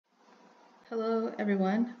Hello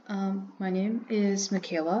everyone, my name is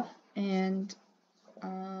Michaela and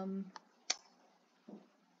um,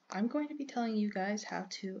 I'm going to be telling you guys how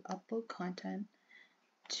to upload content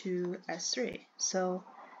to S3. So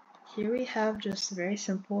here we have just a very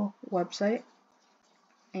simple website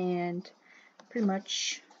and pretty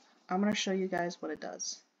much I'm going to show you guys what it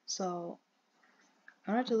does. So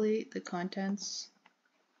I'm going to delete the contents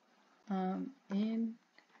in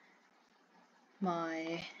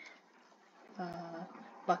my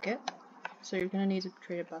bucket. So you're going to need to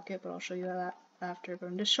create a bucket, but I'll show you that after, but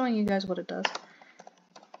I'm just showing you guys what it does.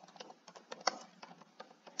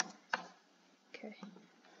 Okay.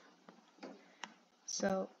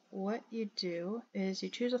 So what you do is you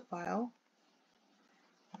choose a file,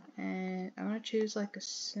 and I'm going to choose like a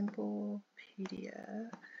simple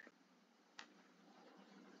PDF.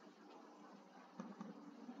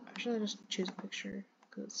 Actually, I'll just choose a picture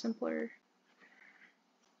because it's simpler.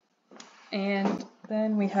 And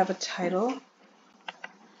then we have a title.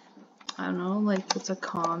 I don't know, like it's a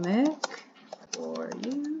comic for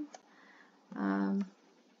you.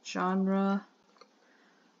 Genre,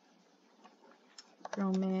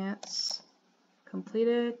 romance,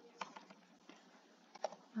 completed.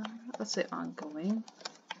 Let's say ongoing.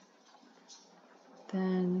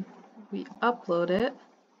 Then we upload it,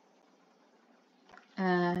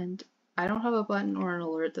 and I don't have a button or an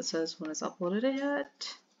alert that says when it's uploaded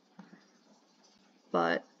yet,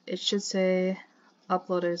 but it should say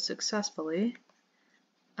uploaded successfully.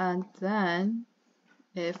 And then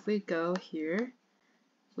if we go here,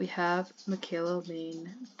 we have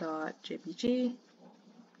michaelamain.jpg,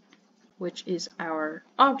 which is our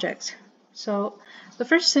object. So the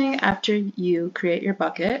first thing after you create your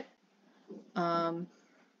bucket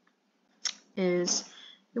is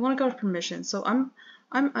you want to go to permissions. So I'm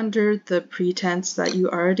under the pretense that you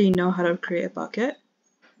already know how to create a bucket.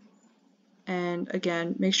 And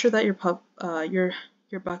again, make sure that your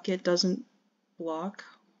bucket doesn't block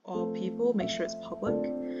all people. Make sure it's public.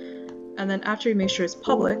 And then after you make sure it's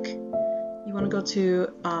public, you want to go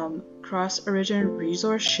to cross-origin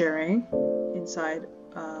resource sharing inside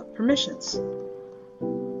permissions.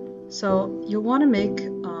 So you'll want to make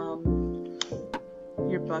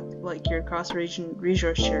your cross-origin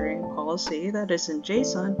resource sharing policy that is in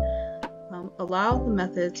JSON. Allow the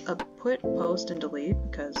methods of put, post, and delete,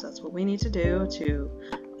 because that's what we need to do to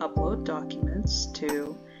upload documents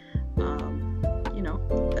to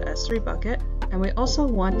the S3 bucket. And we also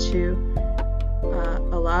want to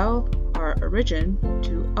allow our origin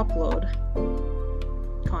to upload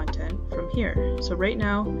content from here. So right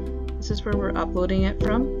now, this is where we're uploading it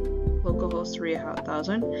from, localhost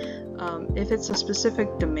 3000. If it's a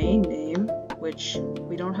specific domain name, which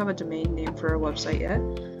we don't have a domain name for our website yet,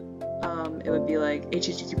 it would be like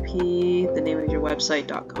http the name of your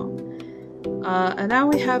website.com. And now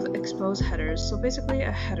we have exposed headers. So basically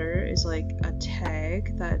a header is like a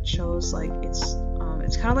tag that shows like it's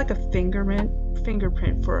kind of like a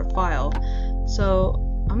fingerprint for a file. So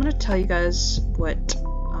I'm gonna tell you guys what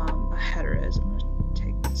a header is. I'm gonna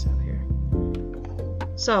take this out here.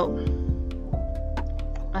 So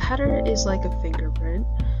a header is like a fingerprint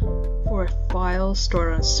for a file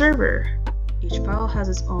stored on a server. Each file has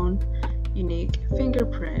its own unique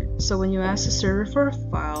fingerprint. So when you ask the server for a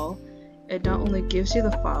file, it not only gives you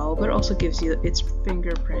the file, but also gives you its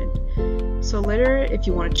fingerprint. So later, if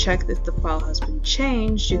you want to check if the file has been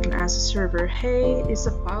changed, you can ask the server, hey, is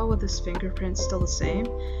the file with this fingerprint still the same?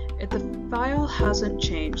 If the file hasn't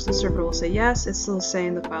changed, the server will say, yes, it's still the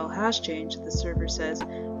same, the file has changed. If the server says,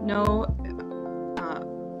 no,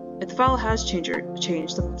 if the file has changed,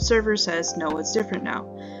 the server says, no, it's different now.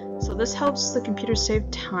 So this helps the computer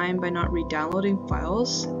save time by not re-downloading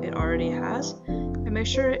files it already has, and make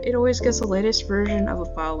sure it always gets the latest version of a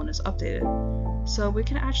file when it's updated. So we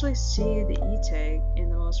can actually see the e-tag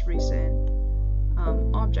in the most recent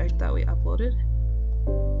object that we uploaded.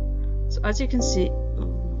 So as you can see,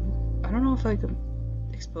 I don't know if I'm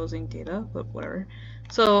exposing data, but whatever.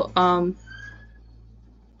 So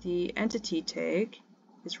the entity tag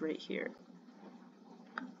is right here.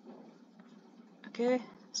 Okay,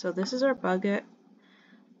 so this is our bucket.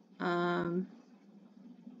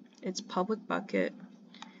 It's public bucket.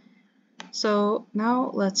 So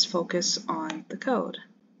now let's focus on the code.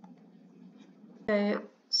 Okay,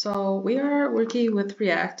 so we are working with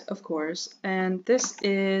React, of course, and this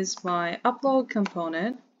is my upload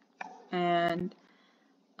component. And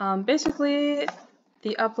basically,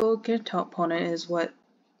 the upload component is what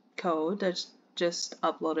code that's just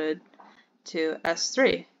uploaded to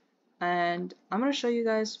S3. And I'm going to show you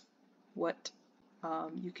guys what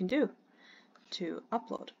you can do to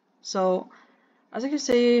upload. So as you can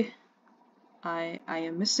see, I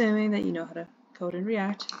am assuming that you know how to code in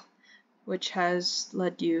React, which has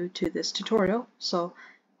led you to this tutorial. So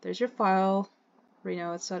there's your file. Right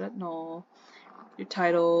now it's set at null. Your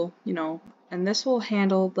title, you know, and this will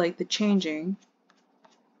handle like the changing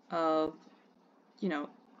of, you know,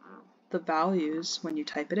 the values when you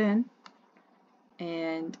type it in.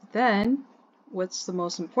 And then what's the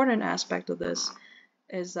most important aspect of this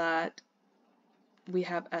is that we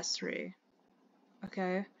have S3.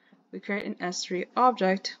 Okay, we create an S3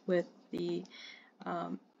 object with the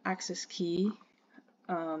access key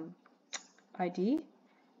ID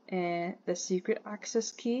and the secret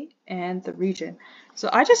access key and the region. So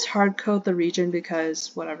I just hard code the region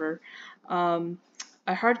because whatever.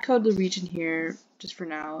 I hard code the region here just for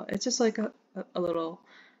now. It's just like a little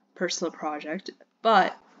personal project,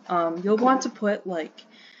 but you'll want to put like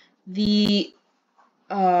the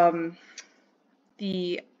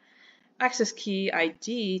access key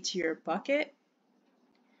ID to your bucket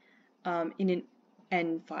in an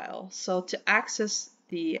N file. So to access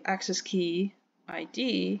the access key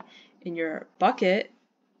ID in your bucket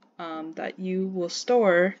that you will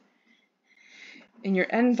store in your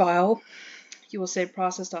N file, you will say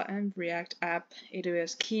process.env react app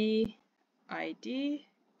AWS key ID,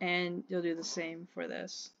 and you'll do the same for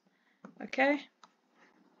this. Okay?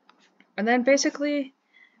 And then basically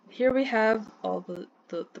here we have all the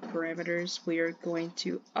parameters we are going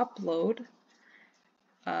to upload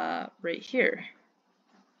right here.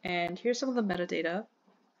 And here's some of the metadata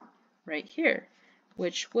right here,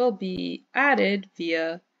 which will be added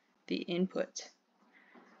via the input.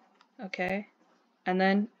 Okay, and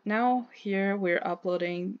then now here we're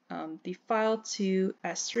uploading the file to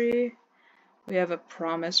S3. We have a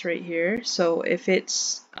promise right here. So if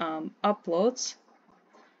it's uploads,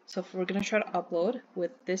 so if we're going to try to upload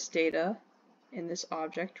with this data in this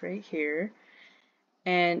object right here,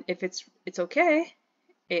 and if it's okay,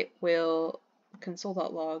 it will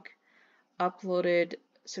console.log uploaded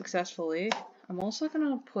successfully. I'm also going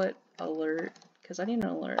to put alert because I need an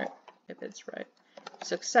alert if it's right.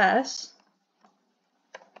 Success.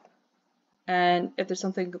 And if there's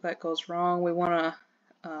something that goes wrong, we want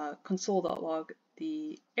to console.log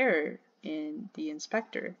the error in the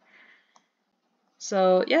inspector.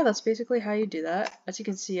 So yeah, that's basically how you do that. As you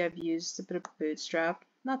can see, I've used a bit of Bootstrap,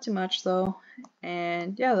 not too much though.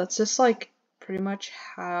 And yeah, that's just like pretty much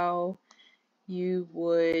how you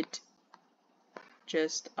would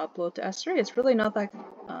just upload to S3. It's really not that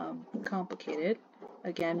complicated.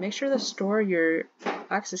 Again, make sure to store your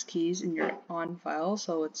access keys in your on file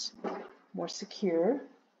so it's more secure.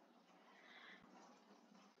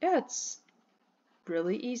 Yeah, it's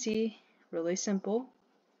really easy, really simple.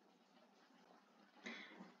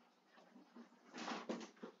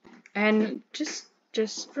 And just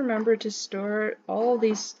remember to store all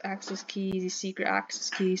these access keys, these secret access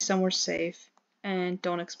keys, somewhere safe, and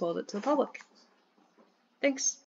don't expose it to the public. Thanks.